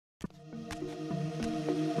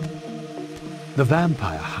The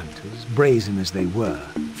vampire hunters, brazen as they were,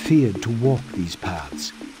 feared to walk these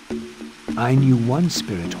paths. I knew one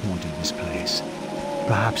spirit haunted this place.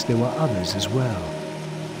 Perhaps there were others as well.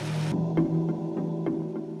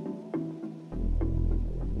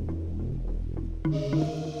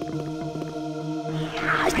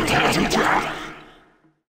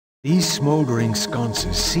 These smoldering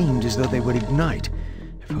sconces seemed as though they would ignite.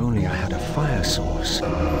 If only I had a fire source.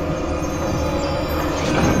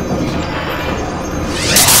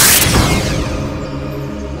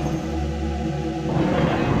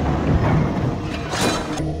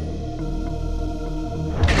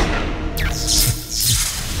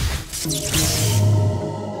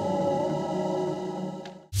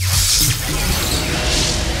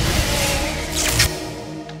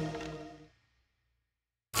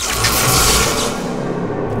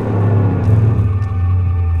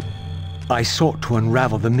 I sought to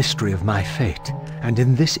unravel the mystery of my fate, and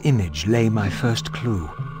in this image lay my first clue.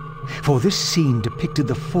 For this scene depicted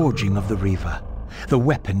the forging of the Reaver, the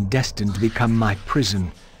weapon destined to become my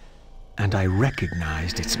prison, and I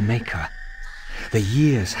recognized its maker. The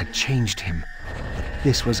years had changed him, but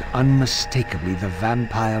this was unmistakably the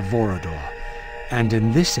vampire Vorador, and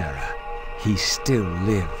in this era, he still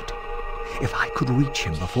lived. If I could reach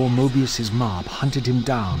him before Mobius's mob hunted him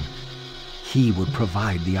down, he would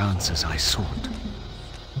provide the answers I sought.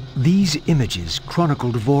 These images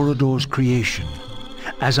chronicled Vorador's creation.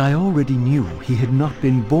 As I already knew, he had not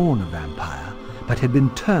been born a vampire, but had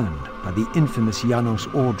been turned by the infamous Janos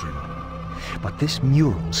Audrin. But this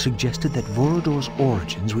mural suggested that Vorador's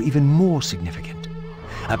origins were even more significant.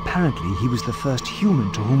 Apparently, he was the first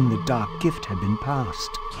human to whom the dark gift had been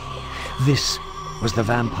passed. This was the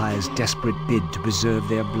vampires' desperate bid to preserve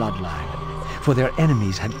their bloodline, for their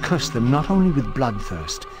enemies had cursed them not only with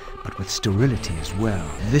bloodthirst, but with sterility as well.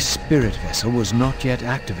 This spirit vessel was not yet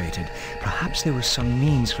activated. Perhaps there was some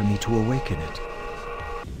means for me to awaken it.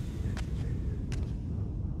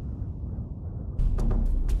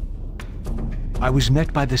 I was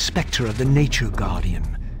met by the specter of the Nature Guardian,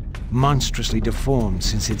 monstrously deformed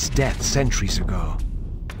since its death centuries ago.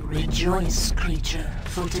 Rejoice, creature,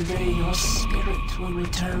 for today your spirit will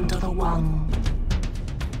return to the One.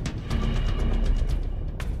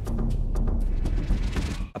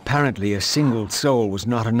 Apparently, a single soul was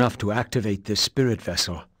not enough to activate this spirit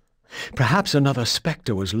vessel. Perhaps another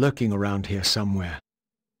specter was lurking around here somewhere.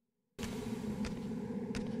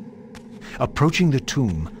 Approaching the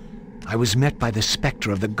tomb, I was met by the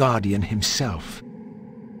specter of the Guardian himself.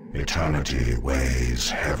 Eternity weighs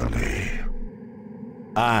heavily.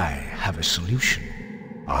 I have a solution.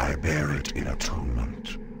 I bear it in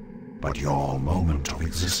atonement. But your moment of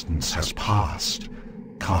existence has passed.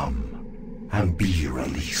 Come and be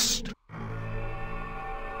released.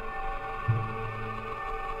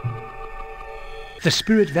 The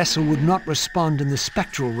spirit vessel would not respond in the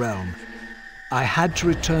spectral realm. I had to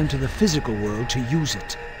return to the physical world to use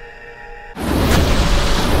it.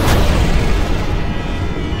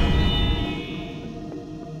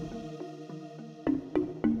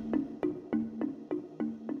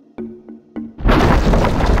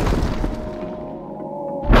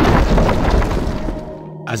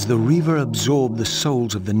 As the Reaver absorbed the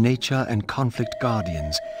souls of the Nature and Conflict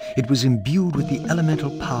Guardians, it was imbued with the elemental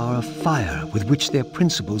power of fire with which their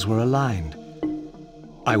principles were aligned.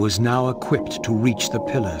 I was now equipped to reach the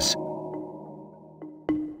pillars.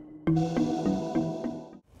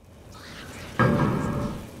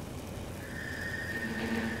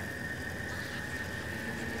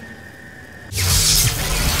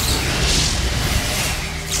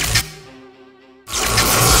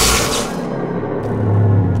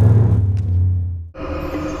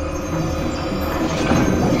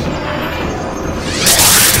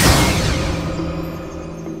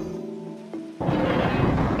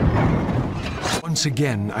 Once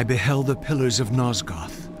again, I beheld the pillars of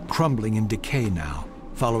Nosgoth, crumbling in decay now,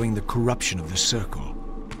 following the corruption of the Circle.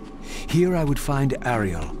 Here I would find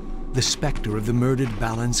Ariel, the specter of the murdered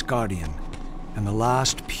Balance Guardian, and the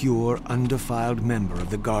last pure, undefiled member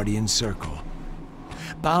of the Guardian Circle.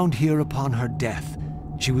 Bound here upon her death,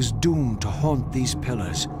 she was doomed to haunt these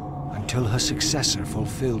pillars until her successor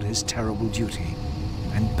fulfilled his terrible duty,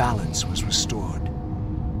 and balance was restored.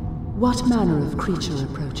 What manner of creature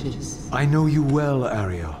approaches? I know you well,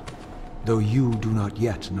 Ariel, though you do not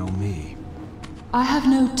yet know me. I have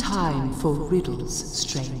no time for riddles,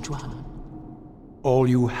 strange one. All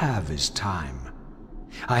you have is time.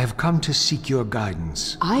 I have come to seek your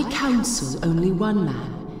guidance. I counsel only one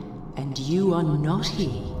man, and you are not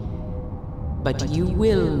he. But you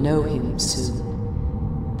will know him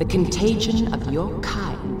soon. The contagion of your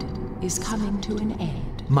kind is coming to an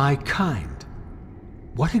end. My kind?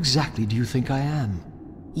 What exactly do you think I am?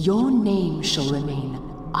 Your name shall remain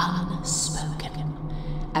unspoken,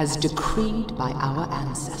 as decreed by our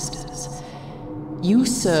ancestors. You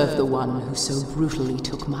serve the one who so brutally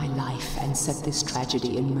took my life and set this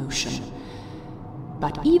tragedy in motion.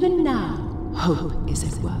 But even now, hope is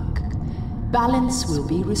at work. Balance will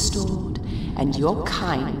be restored, and your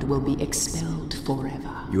kind will be expelled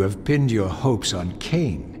forever. You have pinned your hopes on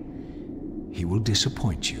Kain. He will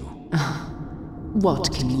disappoint you.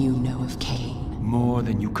 What can you know of Kain? More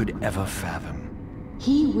than you could ever fathom.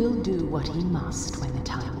 He will do what he must when the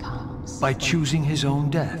time comes. By choosing his own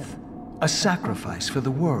death. A sacrifice for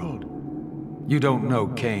the world. You don't know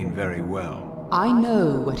Kain very well. I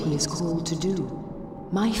know what he is called to do.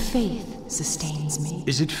 My faith sustains me.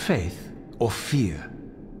 Is it faith or fear?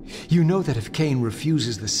 You know that if Kain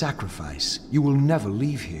refuses the sacrifice, you will never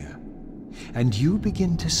leave here. And you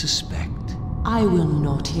begin to suspect. I will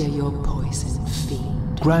not hear your poison,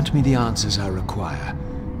 fiend. Grant me the answers I require,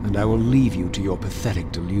 and I will leave you to your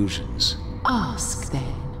pathetic delusions. Ask,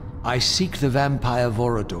 then. I seek the vampire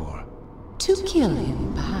Vorador. To kill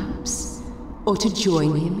him, perhaps, or to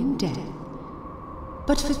join him in death.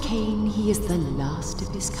 But for Kain, he is the last of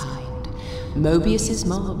his kind. Mobius's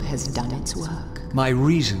mob has done its work. My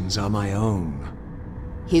reasons are my own.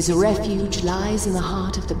 His refuge lies in the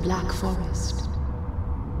heart of the Black Forest.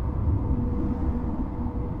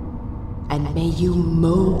 And may you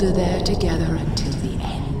molder there together until the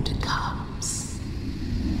end comes.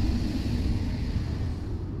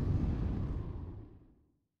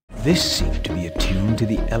 This seemed to be attuned to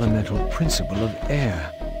the elemental principle of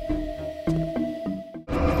air.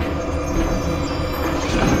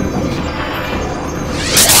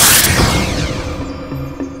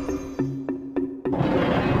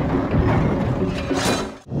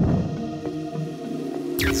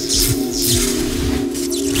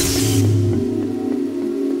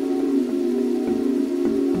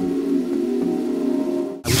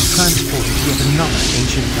 Transported to yet another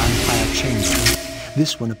ancient vampire chamber.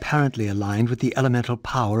 This one apparently aligned with the elemental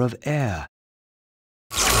power of air.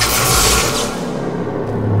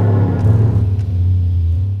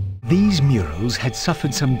 These murals had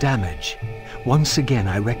suffered some damage. Once again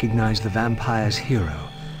I recognized the vampire's hero,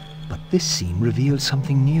 but this scene revealed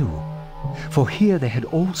something new. For here they had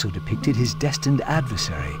also depicted his destined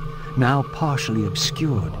adversary, now partially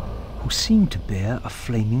obscured, who seemed to bear a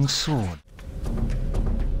flaming sword.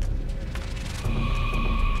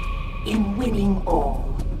 In winning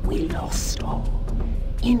all, we lost all.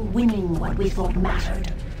 In winning what we thought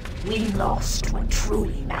mattered, we lost what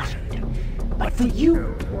truly mattered. But for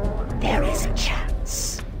you, there is a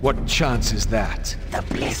chance. What chance is that? The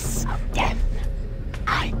bliss of death.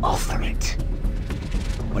 I offer it.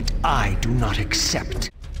 But I do not accept.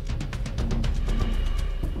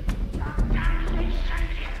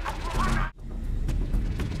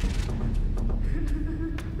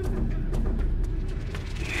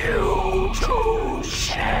 You too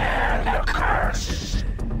share the curse.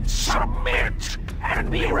 Submit and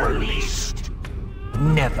be released.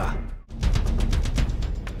 Never.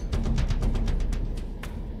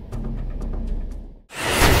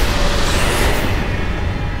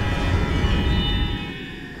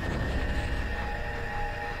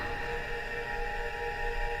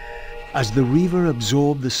 As the Reaver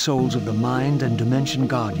absorbed the souls of the Mind and Dimension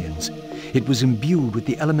Guardians, it was imbued with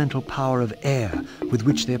the elemental power of air with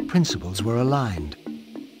which their principles were aligned.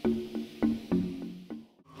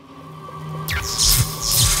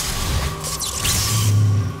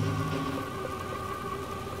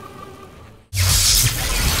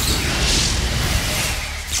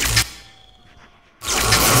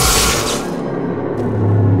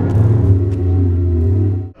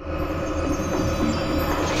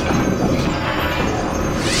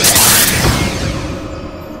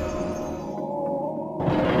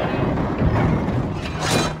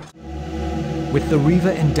 With the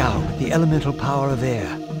Reaver endowed with the elemental power of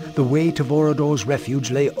air, the way to Vorador's refuge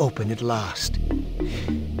lay open at last.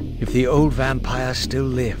 If the old vampire still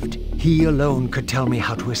lived, he alone could tell me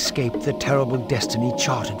how to escape the terrible destiny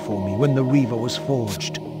charted for me when the Reaver was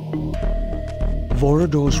forged.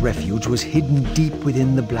 Vorador's refuge was hidden deep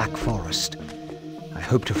within the Black Forest. I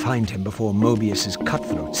hoped to find him before Mobius's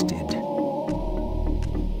cutthroats did.